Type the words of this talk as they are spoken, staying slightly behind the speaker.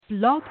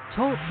Blog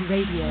Talk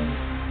Radio.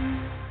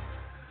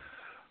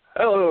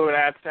 Hello,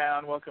 Nats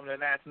Town. Welcome to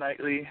Nats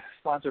Nightly,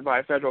 sponsored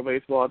by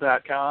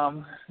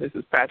FederalBaseball.com. This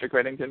is Patrick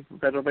Reddington from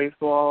Federal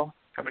Baseball,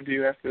 coming to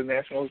you after the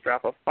Nationals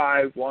drop a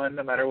 5-1,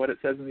 no matter what it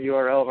says in the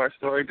URL of our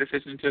story,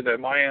 decision to the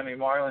Miami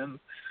Marlins,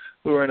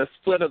 who are in a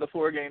split of the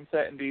four-game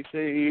set in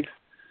D.C.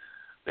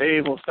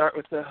 Dave will start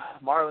with the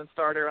Marlins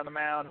starter on the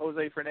mound,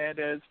 Jose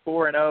Fernandez,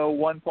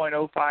 4-0,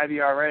 1.05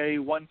 ERA,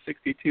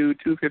 162,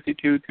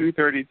 252,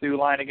 232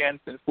 line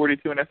against, and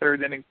 42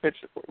 1/3 innings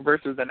pitched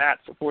versus the Nats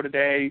for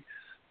today.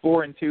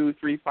 4-2,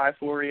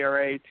 3.54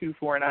 ERA,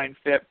 2.49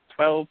 FIP,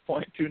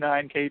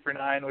 12.29 K per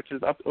nine, which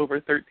is up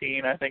over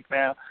 13, I think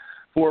now.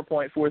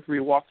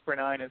 4.43 walks per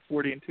nine, and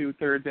 40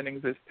 2/3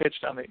 innings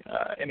pitched on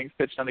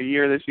the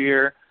year this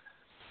year.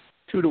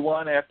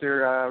 2-1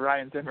 after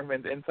Ryan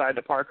Zimmerman's inside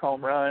the park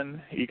home run.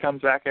 He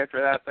comes back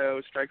after that, though,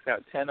 strikes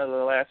out 10 of the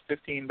last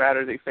 15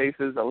 batters he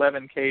faces,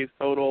 11 Ks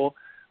total,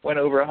 went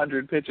over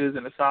 100 pitches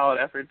in a solid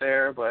effort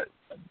there, but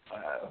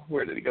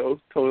where did he go?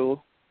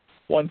 Total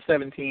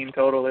 117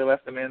 total. They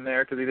left him in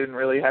there because he didn't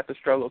really have to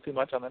struggle too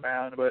much on the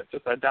mound, but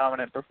just a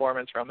dominant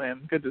performance from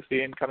him. Good to see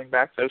him coming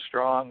back so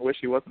strong. Wish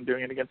he wasn't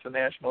doing it against the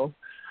Nationals.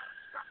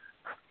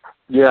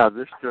 Yeah,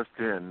 this just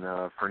in.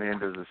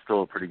 Fernandez is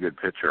still a pretty good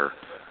pitcher.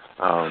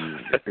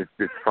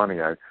 It's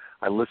funny. I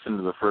listened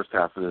to the first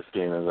half of this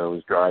game as I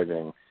was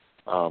driving,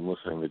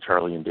 listening to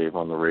Charlie and Dave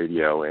on the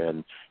radio,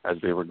 and as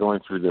they were going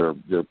through their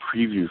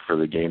preview for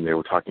the game, they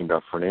were talking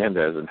about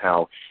Fernandez and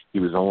how he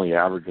was only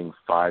averaging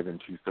 5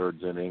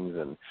 2/3 innings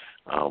and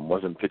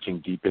wasn't pitching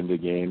deep into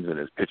games, and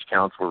his pitch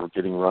counts were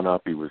getting run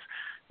up.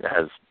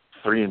 Has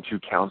 3-2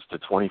 counts to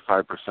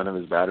 25% of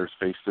his batters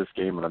faced this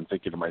game, and I'm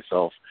thinking to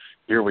myself,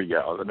 here we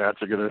go. The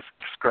Nats are going to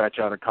scratch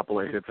out a couple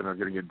of hits and are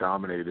going to get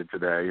dominated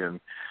today, and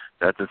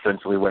that's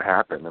essentially what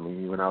happened. I mean,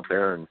 he went out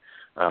there and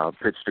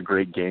pitched a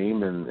great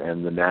game,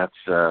 and the Nats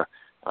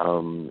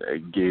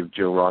gave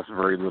Joe Ross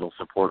very little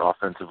support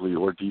offensively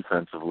or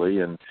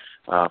defensively, and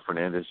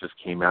Fernandez just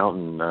came out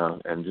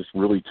and just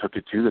really took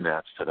it to the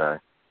Nats today.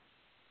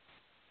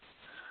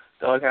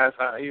 Doghouse,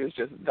 he was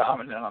just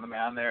dominant on the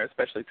mound there,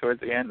 especially towards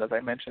the end. As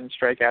I mentioned,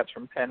 strikeouts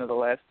from 10 of the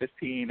last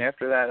 15.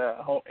 After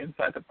that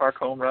inside the park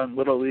home run,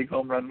 Little League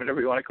home run, whatever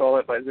you want to call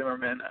it, by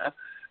Zimmerman,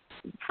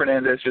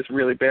 Fernandez just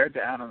really bared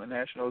down on the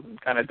Nationals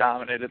and kind of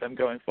dominated them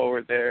going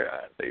forward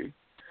there. They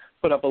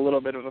put up a little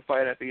bit of a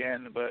fight at the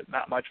end, but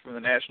not much from the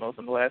Nationals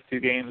in the last two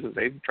games as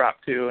they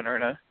dropped two and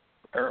end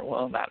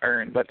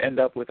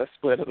up with a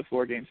split of the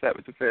four-game set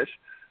with the Fish.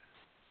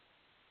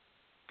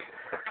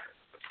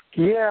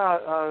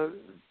 Yeah,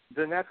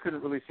 the Nats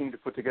couldn't really seem to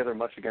put together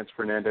much against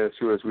Fernandez,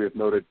 who, as we have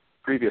noted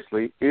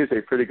previously, is a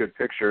pretty good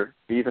pitcher,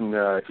 even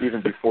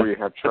before you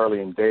have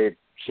Charlie and Dave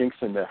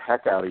jinxing the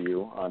heck out of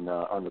you on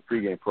the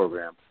pregame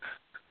program.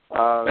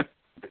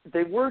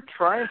 They were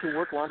trying to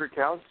work longer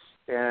counts,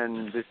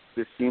 and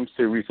this seems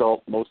to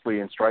result mostly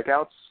in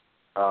strikeouts.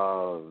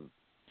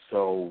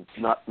 So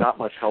not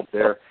much help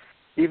there.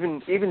 Even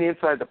the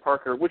inside the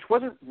Parker, which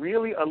wasn't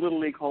really a Little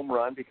League home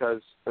run,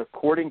 because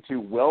according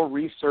to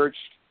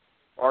well-researched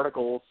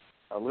articles,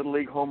 a Little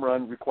League home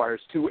run requires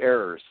 2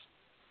 errors,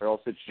 or else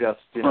it's just,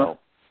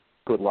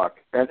 good luck.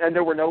 And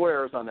there were no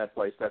errors on that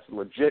place. That's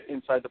legit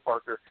inside the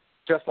Parker,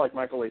 just like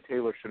Michael A.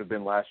 Taylor should have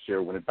been last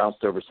year when it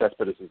bounced over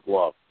Cespedes'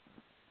 glove.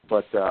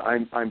 But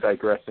I'm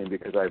digressing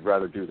because I'd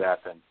rather do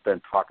that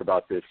than talk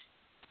about this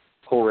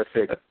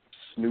horrific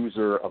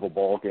snoozer of a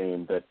ball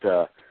game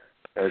that,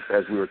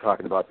 as we were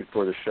talking about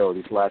before the show,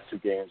 these last 2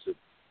 games have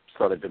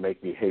started to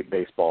make me hate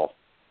baseball.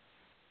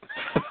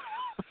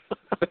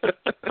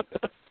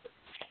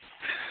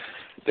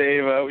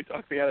 Dave, we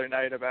talked the other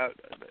night about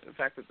the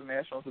fact that the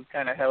Nationals have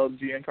kind of held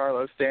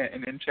Giancarlo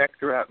Stanton in check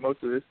throughout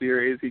most of this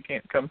series. He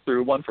can't come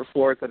through 1 for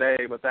 4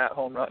 today, but that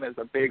home run is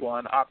a big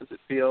one,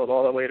 opposite field,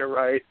 all the way to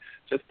right.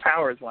 Just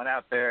powers one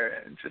out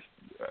there, and just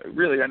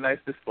really a nice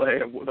display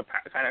of the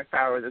kind of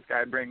power this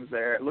guy brings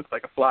there. It looks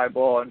like a fly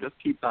ball and just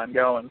keeps on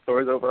going,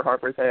 soars over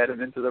Harper's head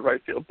and into the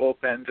right field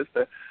bullpen. Just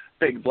a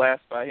big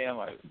blast by him.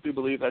 I do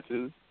believe that's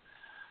his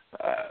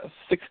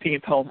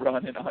 16th home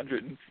run in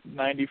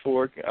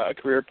 194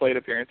 career plate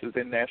appearances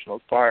in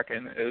Nationals Park,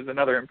 and it was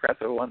another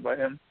impressive one by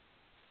him.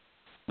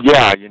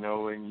 Yeah,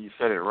 and you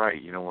said it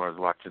right. When I was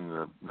watching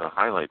the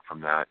highlight from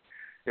that,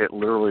 it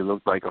literally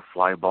looked like a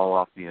fly ball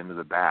off the end of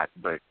the bat,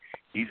 but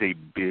he's a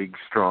big,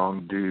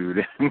 strong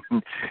dude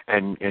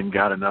and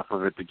got enough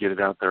of it to get it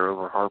out there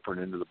over Harper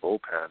and into the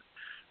bullpen.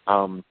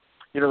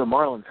 The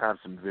Marlins have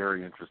some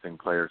very interesting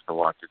players to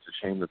watch. It's a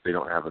shame that they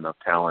don't have enough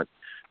talent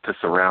to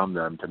surround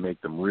them to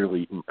make them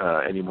really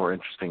any more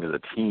interesting as a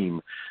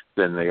team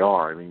than they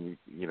are. I mean,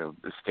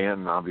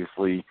 Stanton,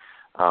 obviously,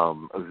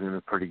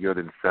 Ozuna's pretty good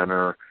in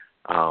center.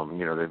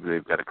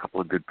 They've got a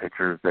couple of good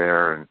pitchers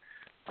there, and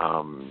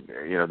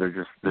they're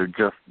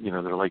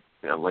like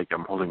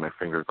I'm holding my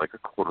fingers like a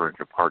quarter inch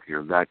apart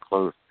here, that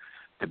close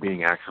to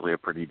being actually a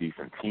pretty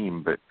decent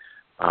team, but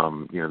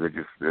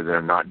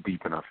they're not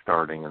deep enough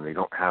starting, and they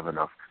don't have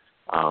enough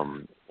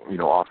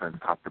offense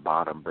top to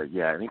bottom. But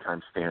yeah,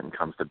 anytime Stanton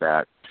comes to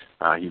bat,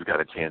 he's got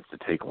a chance to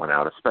take one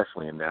out,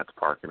 especially in Nats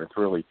Park, and it's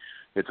really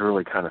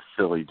kind of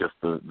silly, just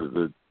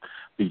the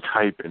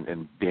type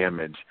and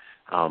damage,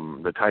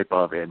 the type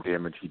of and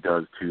damage he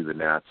does to the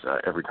Nats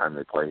every time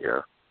they play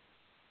here.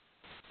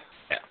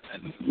 Yeah,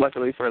 and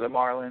luckily for the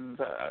Marlins,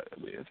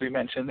 as we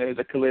mentioned, there's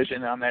a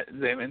collision on that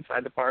Zim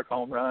inside the park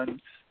home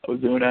run.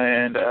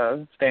 Ozuna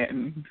and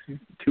Stanton,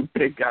 two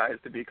big guys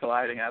to be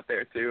colliding out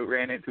there too,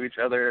 ran into each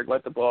other,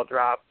 let the ball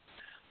drop.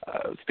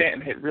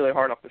 Stanton hit really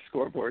hard off the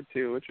scoreboard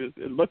too,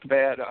 it looked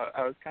bad.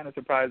 I was kind of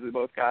surprised they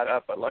both got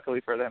up, but luckily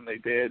for them they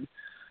did.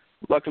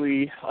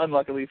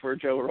 Unluckily for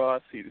Joe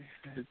Ross, his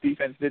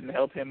defense didn't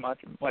help him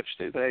much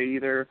today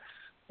either.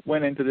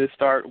 Went into this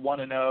start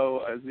 1-0,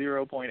 a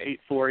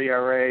 0.84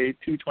 ERA,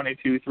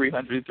 2.22,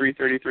 300,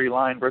 333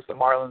 line versus the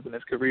Marlins in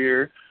his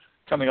career.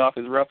 Coming off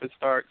his roughest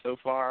start so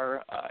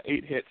far,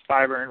 8 hits,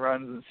 5 earned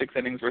runs in 6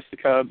 innings versus the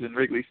Cubs in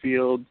Wrigley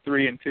Field,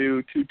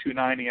 3-2,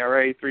 2.29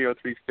 ERA,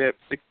 3.03 FIP,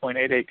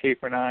 6.88 K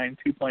per 9,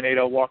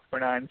 2.80 walks per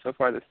 9 so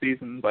far this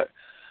season. But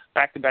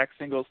back-to-back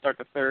singles start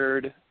to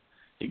third.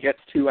 He gets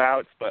 2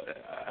 outs, but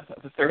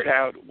the third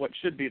out, what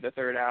should be the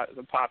third out, is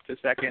a pop to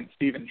second.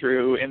 Stephen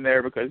Drew in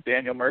there because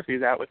Daniel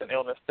Murphy's out with an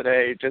illness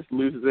today, just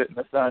loses it in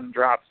the sun,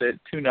 drops it,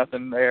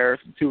 2-0 there,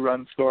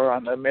 2-run score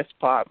on the missed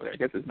pop. I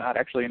guess it's not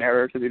actually an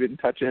error because he didn't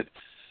touch it.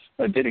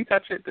 But did he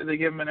touch it? Did they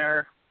give him an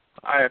error?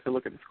 I have to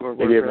look at the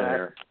scoreboard. They gave him an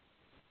error.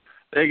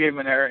 They gave him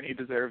an error, and he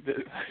deserved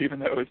it, even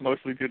though it was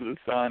mostly due to the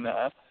sun.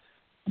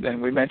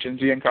 Then we mentioned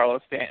Giancarlo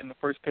Stanton, the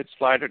first pitch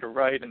slider to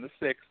right in the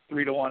 6th,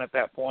 3-1 at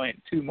that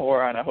point, 2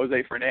 more on a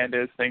Jose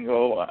Fernandez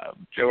single.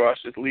 Joe Ross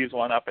just leaves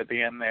one up at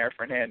the end there.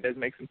 Fernandez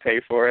makes him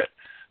pay for it,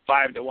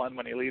 5-1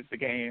 when he leaves the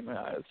game.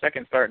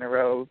 Second start in a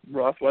row.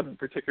 Ross wasn't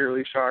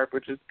particularly sharp,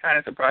 which is kind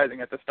of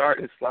surprising at the start.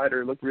 His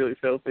slider looked really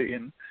filthy,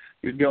 and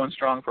he was going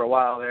strong for a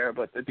while there,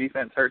 but the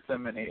defense hurts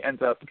him, and he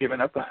ends up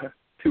giving up a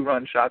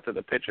 2-run shot to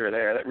the pitcher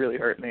there. That really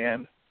hurt in the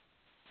end.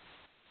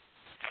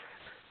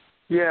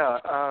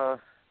 Yeah,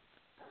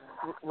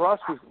 Ross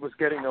was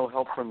getting no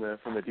help from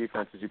the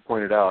defense, as you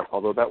pointed out,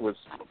 although that was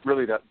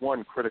really that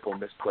one critical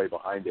misplay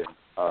behind him.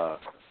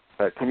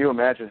 Can you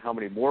imagine how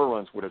many more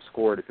runs would have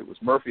scored if it was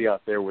Murphy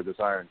out there with his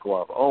iron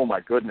glove? Oh, my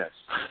goodness.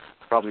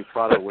 Probably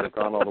Prado would have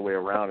gone all the way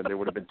around, and there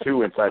would have been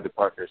 2 inside the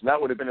parkers. And that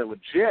would have been a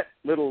legit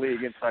Little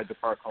League inside the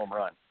park home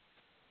run.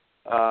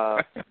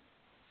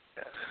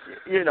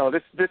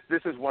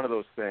 This is one of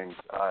those things.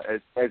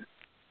 As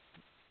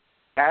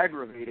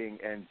aggravating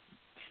and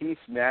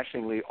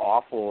teeth-gnashingly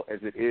awful as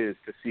it is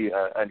to see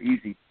an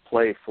easy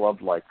play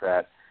flubbed like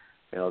that,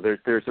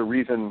 there's a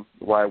reason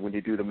why when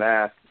you do the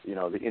math,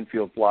 the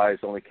infield flies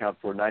only count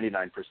for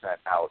 99%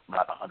 out,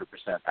 not 100%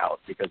 out,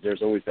 because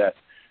there's always that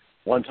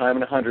one time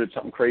in 100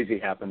 something crazy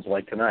happens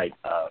like tonight,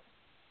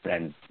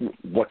 and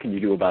what can you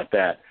do about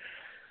that?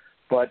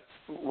 But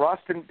Ross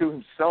didn't do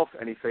himself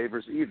any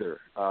favors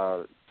either.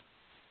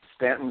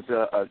 Stanton's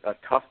a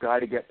tough guy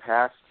to get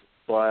past,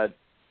 but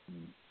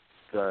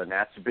the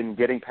Nats have been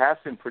getting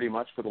past him pretty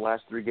much for the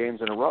last 3 games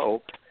in a row,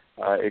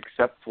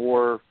 except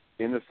for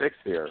in the 6th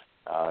here.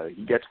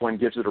 He gets one,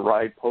 gives it a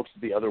ride, pokes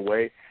it the other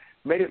way.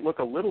 Made it look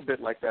a little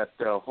bit like that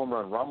home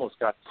run Ramos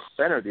got to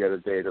center the other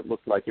day that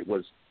looked like it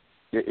was,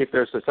 if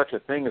there's such a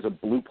thing as a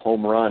bloop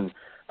home run,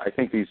 I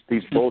think these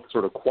both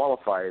sort of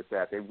qualify as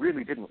that. They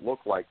really didn't look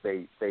like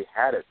they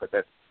had it, but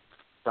that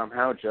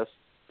somehow just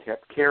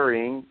kept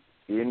carrying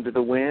into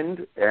the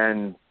wind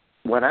and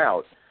went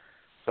out.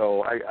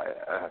 So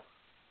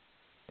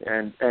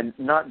And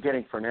not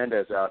getting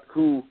Fernandez out,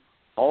 who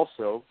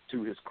also,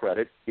 to his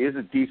credit, is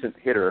a decent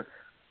hitter.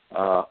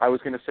 I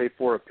was going to say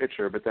for a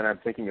pitcher, but then I'm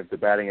thinking of the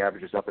batting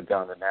averages up and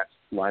down the Nats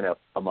lineup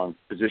among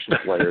position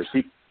players.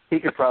 He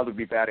could probably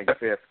be batting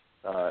 5th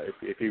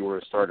if he were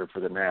a starter for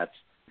the Nats.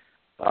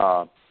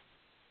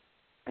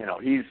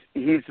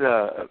 He's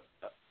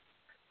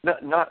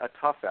not a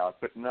tough out,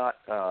 but not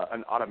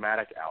an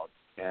automatic out.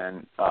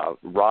 And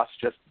Ross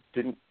just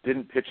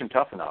didn't pitch him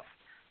tough enough.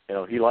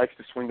 He likes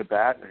to swing the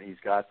bat, and he's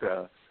got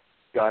a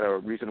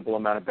reasonable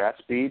amount of bat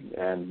speed,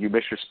 and you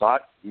miss your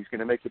spot, he's going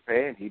to make you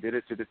pay, and he did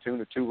it to the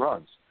tune of 2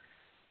 runs.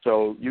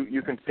 So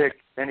you can pick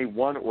any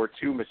 1 or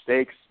 2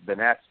 mistakes, the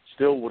Nats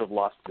still would have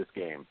lost this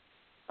game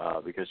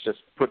because just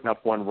putting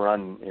up 1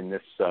 run in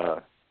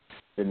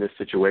this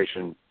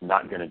situation,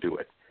 not going to do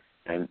it.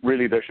 And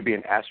really there should be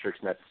an asterisk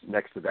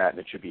next to that, and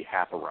it should be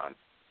half a run.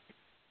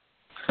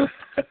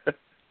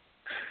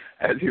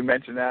 As you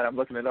mentioned that, I'm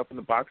looking it up in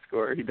the box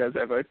score. He does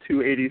have a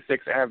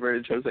 286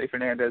 average. Jose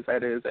Fernandez,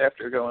 that is,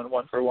 after going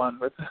 1 for 1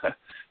 with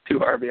 2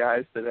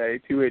 RBIs today,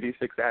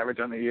 286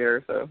 average on the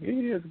year. So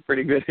he is a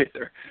pretty good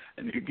hitter.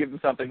 And you give him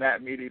something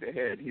that meaty to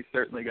hit, he's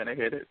certainly going to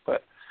hit it.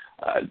 But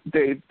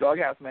Dave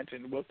Doghouse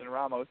mentioned Wilson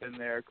Ramos in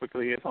there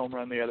quickly, his home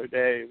run the other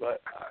day.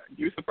 But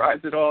you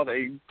surprised at all?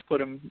 They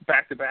put him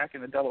back-to-back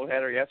in the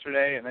doubleheader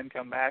yesterday and then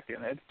come back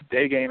in a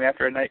day game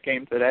after a night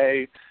game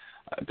today.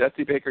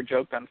 Dusty Baker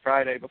joked on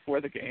Friday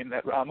before the game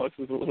that Ramos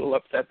was a little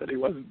upset that he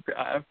wasn't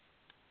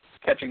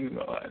catching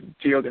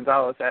Gio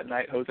Gonzalez that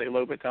night. Jose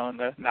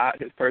Lobaton,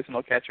 not his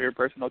personal catcher,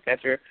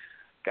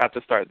 got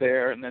to start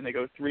there, and then they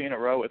go 3 in a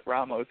row with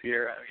Ramos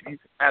here. I mean,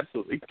 he's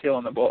absolutely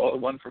killing the ball.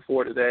 1 for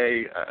 4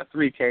 today,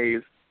 3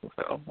 Ks.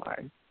 So,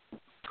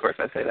 of course,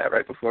 I say that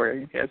right before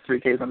he has 3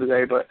 Ks on the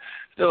day, but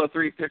still a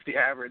 350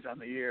 average on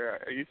the year.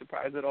 Are you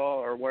surprised at all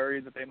or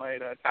worried that they might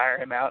tire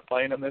him out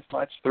playing him this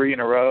much, 3 in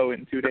a row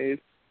in 2 days?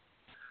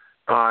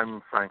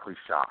 I'm frankly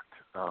shocked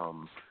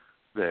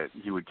that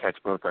he would catch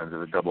both ends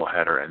of a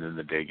doubleheader and then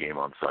the day game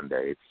on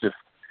Sunday.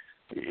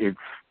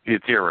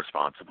 It's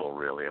irresponsible,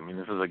 really. I mean,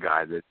 this is a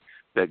guy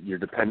that you're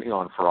depending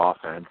on for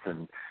offense,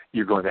 and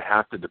you're going to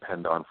have to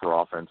depend on for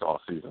offense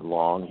all season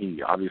long.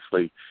 He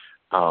obviously,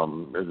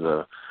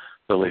 the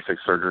LASIK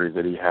surgery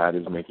that he had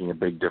is making a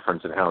big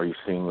difference in how he's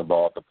seeing the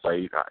ball at the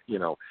plate.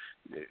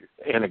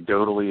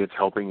 Anecdotally, it's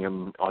helping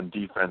him on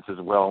defense as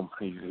well.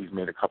 He's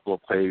made a couple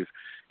of plays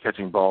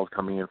catching balls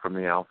coming in from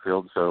the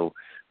outfield. So,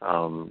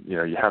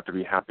 you have to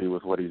be happy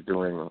with what he's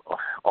doing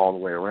all the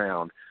way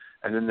around.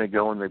 And then they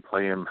go and they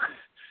play him,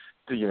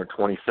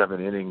 27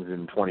 innings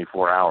in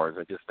 24 hours.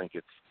 I just think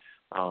it's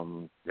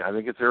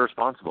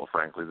irresponsible,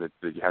 frankly, that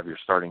you have your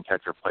starting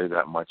catcher play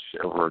that much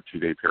over a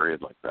 2-day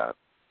period like that.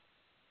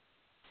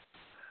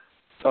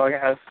 So I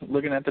guess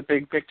looking at the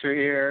big picture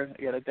here,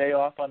 you got a day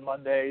off on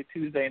Monday,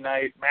 Tuesday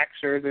night, Max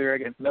Scherzer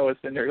against Noah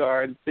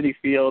Syndergaard, Citi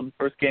Field,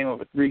 first game of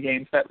a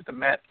 3-game set with the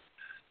Mets.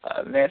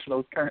 The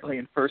Nationals currently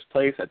in first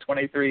place at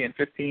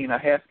 23-15, a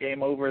half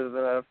game over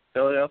the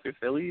Philadelphia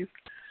Phillies.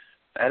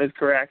 That is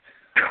correct.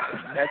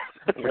 That's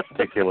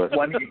ridiculous.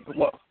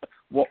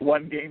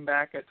 One game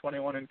back at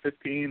 21-15.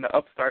 The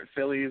upstart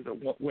Phillies,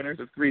 the winners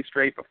of 3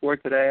 straight before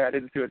today. I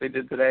didn't see what they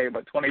did today,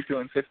 but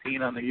 22-15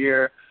 on the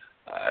year.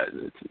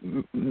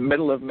 It's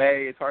middle of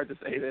May. It's hard to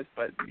say this,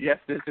 but yes,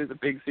 this is a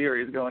big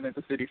series going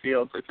into Citi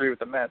Field for 3 with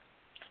the Mets.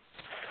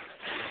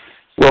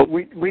 Well,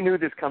 we knew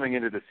this coming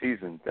into the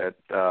season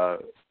that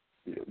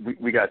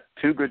we got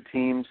 2 good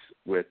teams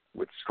with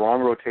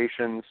strong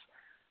rotations,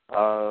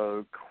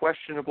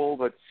 questionable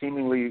but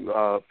seemingly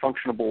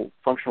functional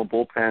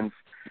bullpens,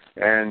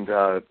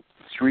 and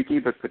streaky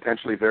but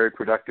potentially very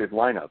productive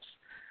lineups.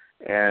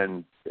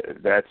 And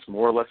that's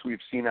more or less what we've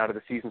seen out of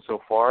the season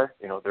so far.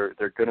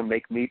 They're going to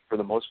make meat for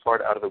the most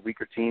part out of the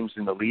weaker teams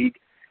in the league,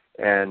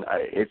 and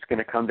it's going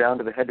to come down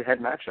to the head-to-head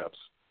matchups.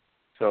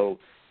 So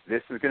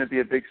this is going to be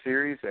a big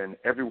series, and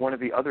every one of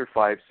the other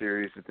 5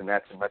 series that the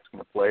Nats and Mets are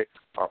going to play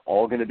are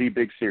all going to be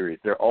big series.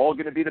 They're all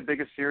going to be the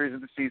biggest series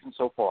of the season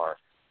so far,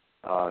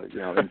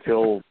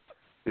 until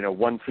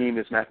one team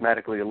is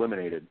mathematically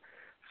eliminated.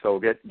 So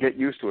get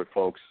used to it,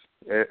 folks.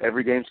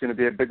 Every game's going to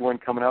be a big one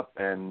coming up,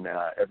 and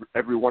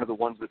every one of the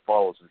ones that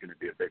follows is going to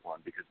be a big one,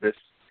 because this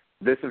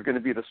is going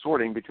to be the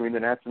sorting between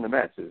the Nats and the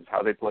Mets, is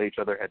how they play each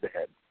other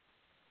head-to-head.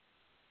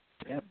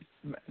 Yep.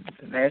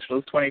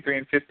 Nationals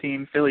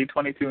 23-15, Philly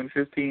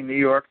 22-15, New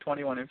York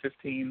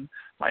 21-15,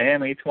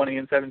 Miami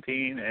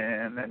 20-17,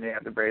 and then they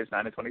have the Braves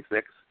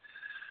 9-26.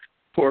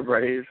 Poor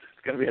Braves.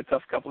 It's going to be a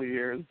tough couple of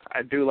years.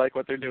 I do like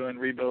what they're doing,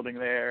 rebuilding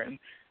there. And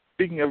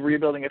speaking of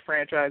rebuilding a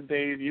franchise,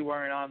 Dave, you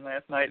weren't on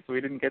last night, so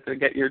we didn't get to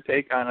get your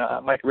take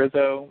on Mike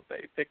Rizzo.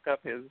 They picked up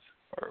his,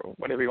 or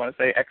whatever you want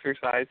to say,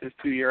 exercise his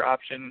 2-year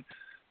option,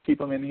 keep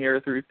him in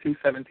here through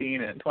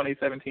 2017 and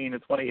 2017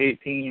 and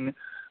 2018.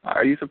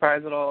 Are you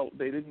surprised at all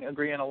they didn't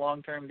agree on a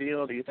long-term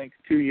deal? Do you think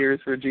 2 years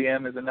for a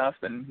GM is enough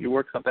and you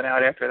work something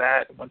out after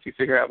that once you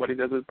figure out what he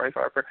does with Bryce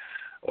Harper?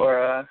 Or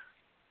are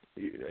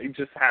you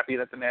just happy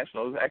that the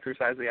Nationals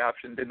exercised the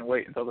option, didn't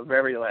wait until the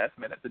very last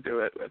minute to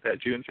do it with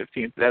that June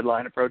 15th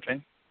deadline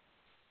approaching?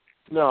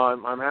 No,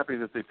 I'm happy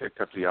that they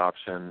picked up the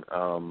option.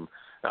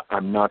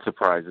 I'm not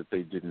surprised that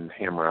they didn't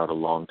hammer out a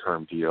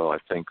long-term deal. I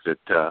think that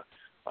the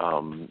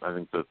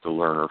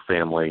Lerner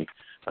family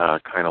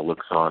kind of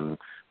looks on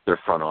their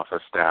front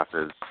office staff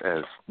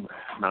as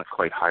not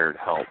quite hired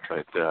help,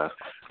 but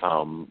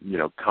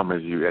come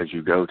as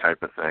you go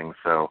type of thing.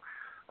 So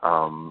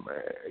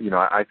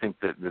I think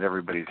that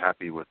everybody's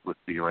happy with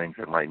the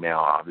arrangement right now.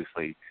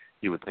 Obviously,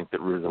 you would think that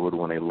Rizzo would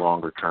want a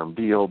longer term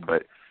deal,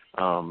 but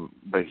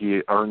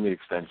he earned the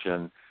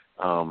extension.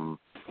 A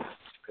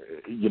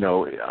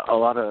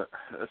lot of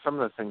some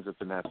of the things that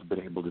the Nats have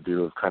been able to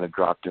do have kind of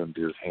dropped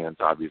into his hands.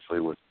 Obviously,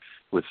 with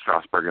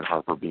Strasburg and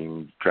Harper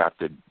being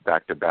drafted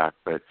back to back,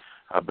 but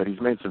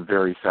he's made some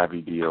very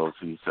savvy deals.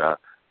 He's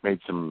made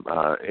some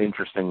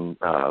interesting,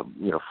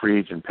 free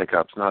agent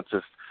pickups, not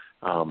just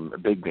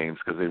big names,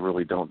 because they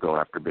really don't go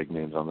after big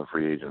names on the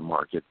free agent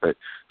market, but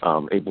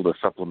able to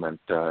supplement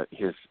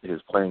his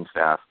playing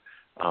staff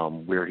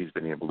where he's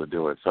been able to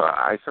do it. So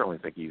I certainly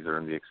think he's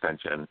earned the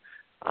extension.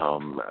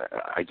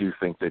 I do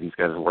think that he's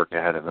got his work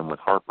ahead of him with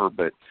Harper,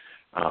 but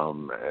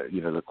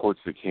the quotes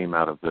that came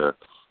out of the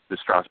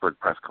Strasburg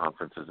press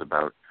conferences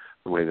about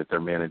the way that they're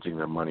managing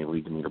their money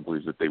leads me to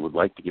believe that they would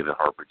like to get a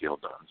Harper deal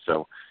done.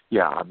 So,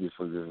 yeah,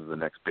 obviously this is the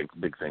next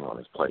big thing on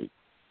his plate.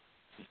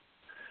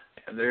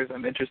 And there's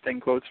some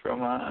interesting quotes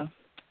from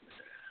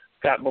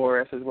Scott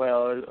Boras as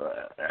well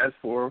as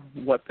for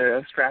what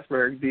the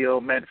Strasburg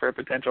deal meant for a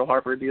potential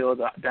Harper deal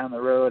down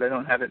the road. I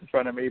don't have it in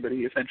front of me, but he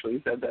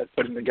essentially said that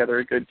putting together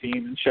a good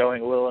team and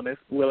showing a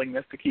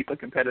willingness to keep a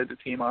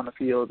competitive team on the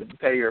field and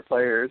pay your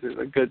players is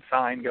a good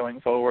sign going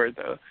forward,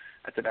 though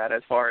that's about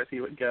as far as he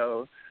would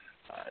go.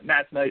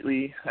 Nats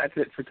Nightly, that's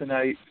it for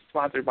tonight.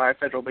 Sponsored by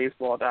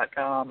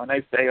FederalBaseball.com. A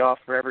nice day off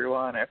for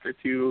everyone after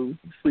 2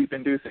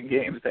 sleep-inducing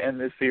games to end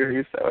this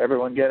series, so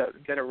everyone get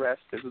a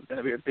rest. This is going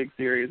to be a big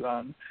series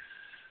on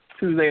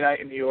Tuesday night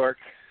in New York.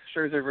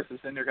 Scherzer versus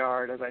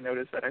Syndergaard, as I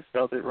noticed that I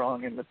spelled it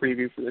wrong in the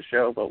preview for the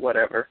show, but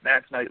whatever.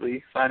 Nats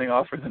Nightly, signing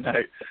off for the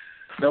night.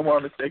 No more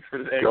mistakes for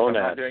today. I'm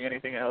not doing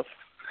anything else.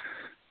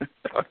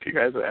 Talk to you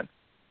guys then.